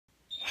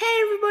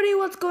everybody,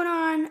 what's going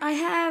on? I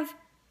have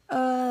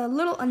a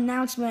little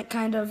announcement,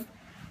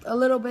 a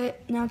little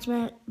bit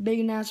announcement,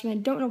 big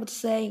announcement, don't know what to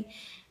say.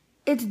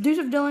 It's Deuce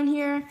of Dylan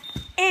here,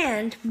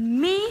 and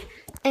me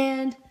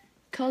and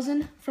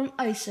cousin from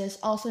ISIS,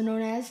 also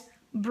known as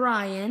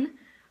Brian,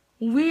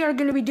 we are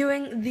going to be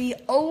doing the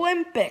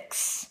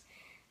Olympics.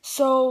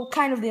 So,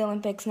 kind of the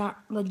Olympics,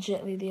 not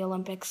legitly the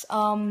Olympics.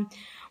 We're going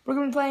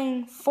to be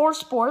playing 4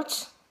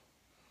 sports: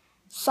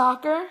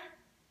 soccer,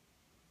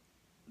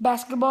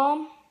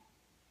 basketball,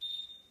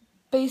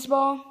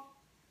 baseball,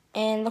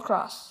 and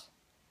lacrosse.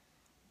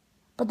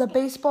 But the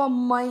baseball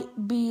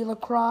might be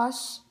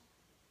lacrosse,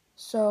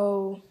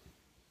 so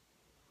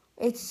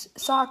it's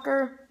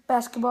soccer,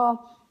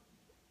 basketball,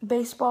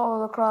 baseball,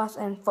 lacrosse,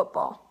 and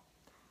football.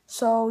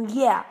 So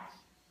yeah,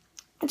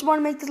 I just want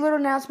to make this little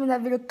announcement.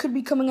 That video could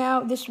be coming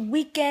out this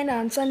weekend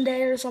on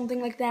Sunday or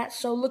something like that,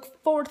 so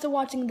look forward to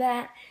watching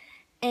that.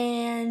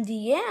 And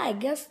yeah, I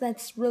guess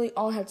that's really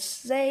all I have to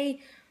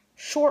say.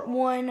 Short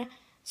one.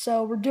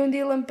 So we're doing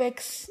the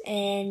Olympics,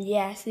 and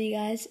yeah, see you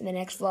guys in the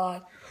next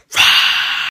vlog.